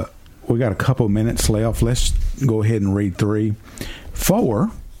 Let's we got a couple minutes left. Let's go ahead and read 3. 4.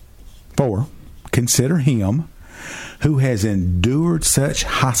 Consider him who has endured such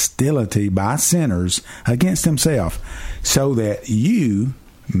hostility by sinners against himself, so that you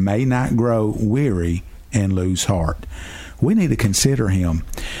may not grow weary and lose heart. We need to consider him.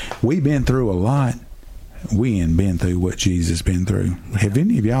 We've been through a lot. We ain't been through what Jesus been through. Have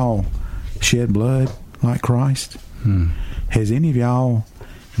any of y'all shed blood like Christ? Has any of y'all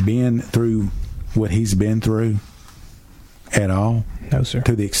been through what he's been through at all? No, sir.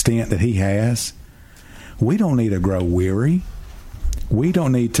 To the extent that he has? We don't need to grow weary. We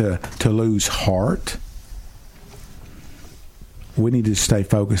don't need to lose heart. We need to stay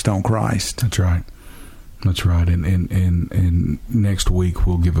focused on Christ. That's right. And next week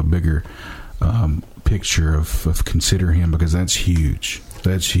we'll give a bigger picture of consider him, because that's huge.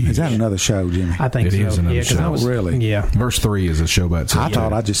 That's huge. Is that another show, Jimmy? I think so. It is another show. Really? Yeah. Verse 3 is a show by itself. I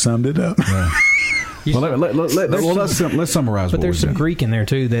thought I just summed it up. Yeah. Well, let's summarize. But there's some Greek in there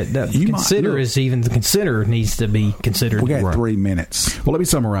too that consider is even the consider needs to be considered. We got 3 minutes. Well, let me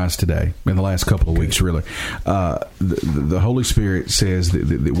summarize today. In the last couple of weeks, really, the Holy Spirit says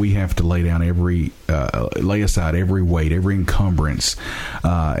that we have to lay aside every weight, every encumbrance,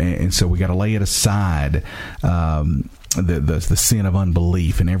 and so we got to lay it aside. The sin of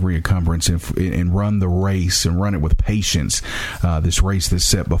unbelief and every encumbrance, and run the race and run it with patience, this race that's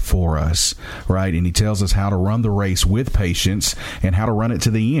set before us, right? And he tells us how to run the race with patience and how to run it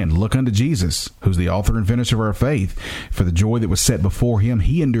to the end. Look unto Jesus, who's the author and finisher of our faith. For the joy that was set before him,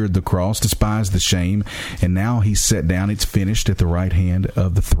 he endured the cross, despised the shame, and now he's set down. It's finished at the right hand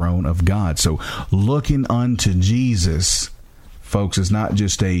of the throne of God. So looking unto Jesus, folks, is not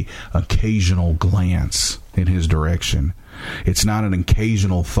just a occasional glance in his direction. It's not an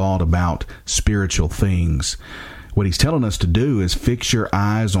occasional thought about spiritual things. What he's telling us to do is fix your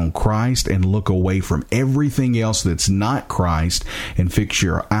eyes on Christ and look away from everything else that's not Christ, and fix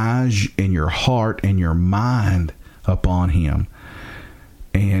your eyes and your heart and your mind upon him.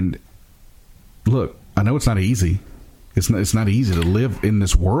 And look, I know it's not easy. It's not easy to live in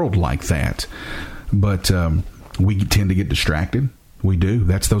this world like that. But we tend to get distracted. We do.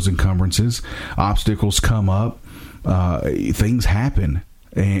 That's those encumbrances. Obstacles come up. Things happen.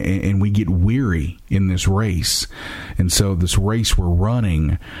 And we get weary in this race. And so this race we're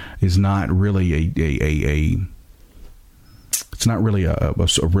running is not really it's not really a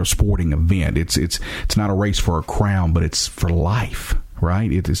real sporting event. It's not a race for a crown, but it's for life, right?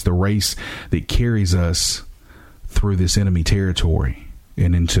 It's the race that carries us through this enemy territory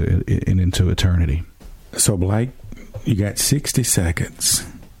and into eternity. So, Blake, you got 60 seconds.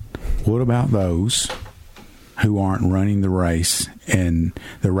 What about those who aren't running the race and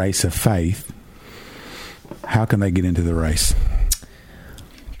the race of faith? How can they get into the race?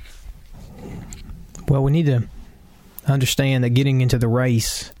 Well, we need to understand that getting into the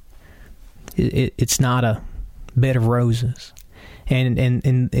race, it's not a bed of roses.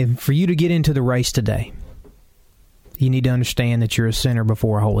 And for you to get into the race today, you need to understand that you're a sinner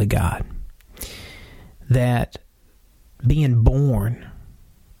before a holy God. That being born,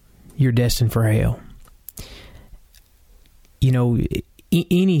 you're destined for hell. You know,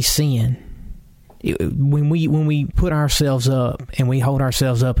 any sin when we put ourselves up and we hold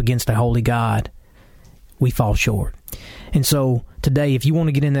ourselves up against a holy God, we fall short. And so today, if you want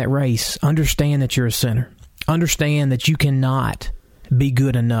to get in that race, understand that you're a sinner. Understand that you cannot be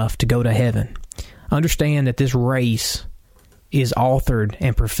good enough to go to heaven. Understand that this race is authored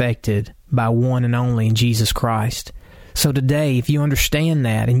and perfected by one and only Jesus Christ. So today, if you understand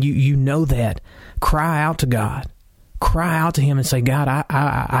that and you know that, cry out to God. Cry out to Him and say, God,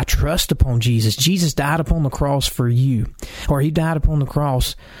 I trust upon Jesus. Jesus died upon the cross for you. Or He died upon the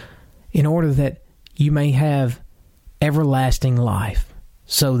cross in order that you may have everlasting life.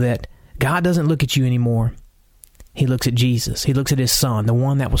 So that God doesn't look at you anymore. He looks at Jesus. He looks at His Son, the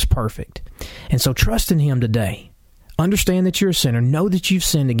one that was perfect. And so trust in Him today. Understand that you're a sinner. Know that you've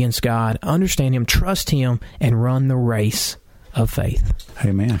sinned against God. Understand Him. Trust Him and run the race of faith.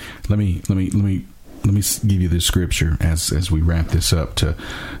 Amen. Let me give you this scripture as we wrap this up to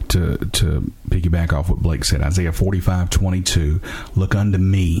piggyback off what Blake said. Isaiah 45:22. Look unto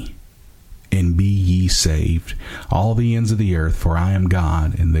me and be ye saved, all the ends of the earth, for I am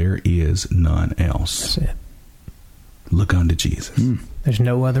God and there is none else. That's it. Look unto Jesus. There's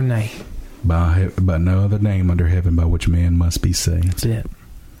no other name. By no other name under heaven by which man must be saved. That's it.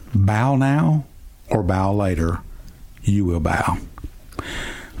 Bow now or bow later, you will bow.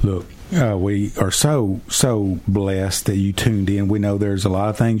 Look, we are so blessed that you tuned in. We know there's a lot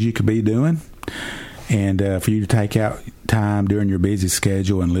of things you could be doing, and for you to take out time during your busy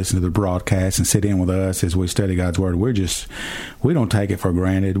schedule and listen to the broadcast and sit in with us as we study God's Word, we don't take it for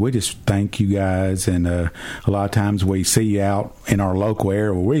granted. We just thank you guys, and a lot of times we see you out in our local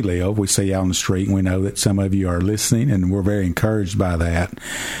area where we live. We see you out on the street, and we know that some of you are listening, and we're very encouraged by that,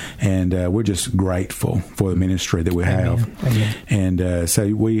 and we're just grateful for the ministry that we have. Amen. And so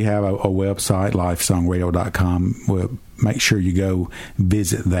we have a website, lifesongradio.com. We'll make sure you go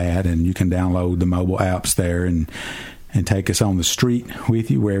visit that, and you can download the mobile apps there and take us on the street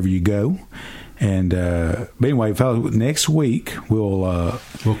with you wherever you go. And but anyway, fellas, next week we'll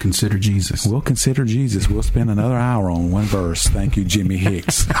consider Jesus. We'll consider Jesus. We'll spend another hour on one verse. Thank you, Jimmy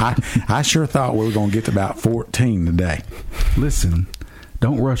Hicks. I sure thought we were going to get to about 14 today. Listen,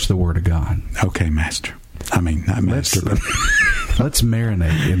 don't rush the Word of God. Okay, Master. I mean, not Master, but let's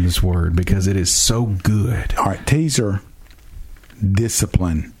marinate in this Word because it is so good. All right, teaser.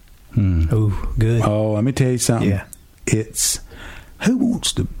 Discipline. Oh, good. Oh, let me tell you something. Yeah. It's who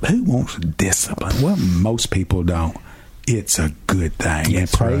wants discipline? Well, most people don't. It's a good thing.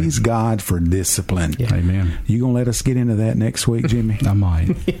 Yes, and praise right. God for discipline. Yeah. Amen. You gonna let us get into that next week, Jimmy? I might.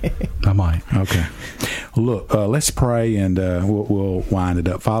 Okay. Look, let's pray and we'll wind it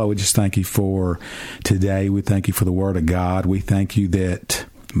up. Father, we just thank you for today. We thank you for the Word of God. We thank you that,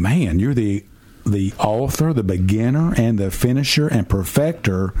 man, you're the author, the beginner, and the finisher and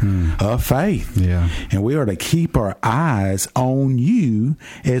perfecter of faith. Yeah. And we are to keep our eyes on you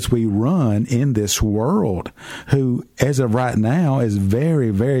as we run in this world, who, as of right now, is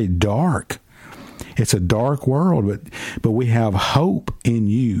very, very dark. It's a dark world, but we have hope in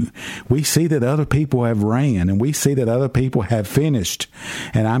you. We see that other people have ran, and we see that other people have finished.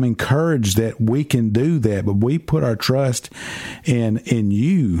 And I'm encouraged that we can do that, but we put our trust in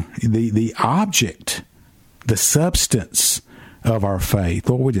you, the object, the substance of our faith.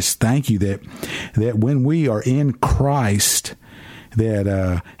 Lord, we just thank you that when we are in Christ,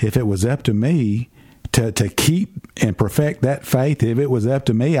 that if it was up to me, to keep and perfect that faith, if it was up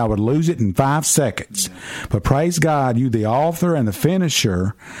to me, I would lose it in 5 seconds. But praise God, you the author and the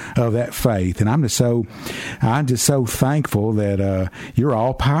finisher of that faith. And I'm just so thankful that you're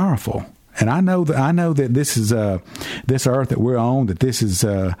all powerful. And I know that this is this earth that we're on, that this is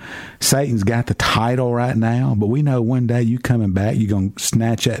Satan's got the title right now, but we know one day you coming back, you're going to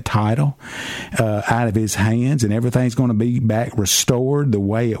snatch that title out of his hands, and everything's going to be back restored the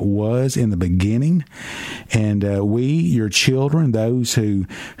way it was in the beginning. And we, your children, those who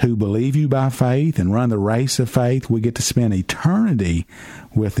believe you by faith and run the race of faith, we get to spend eternity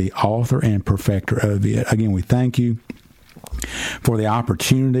with the author and perfecter of it. Again, we thank you for the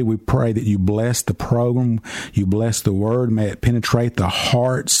opportunity. We pray that you bless the program, you bless the Word. May it penetrate the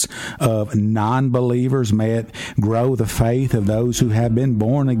hearts of non-believers. May it grow the faith of those who have been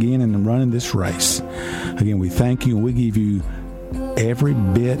born again and running this race. Again, we thank you and we give you every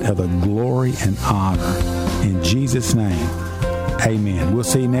bit of the glory and honor. In Jesus' name, amen. We'll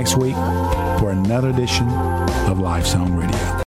see you next week for another edition of Lifesong Radio.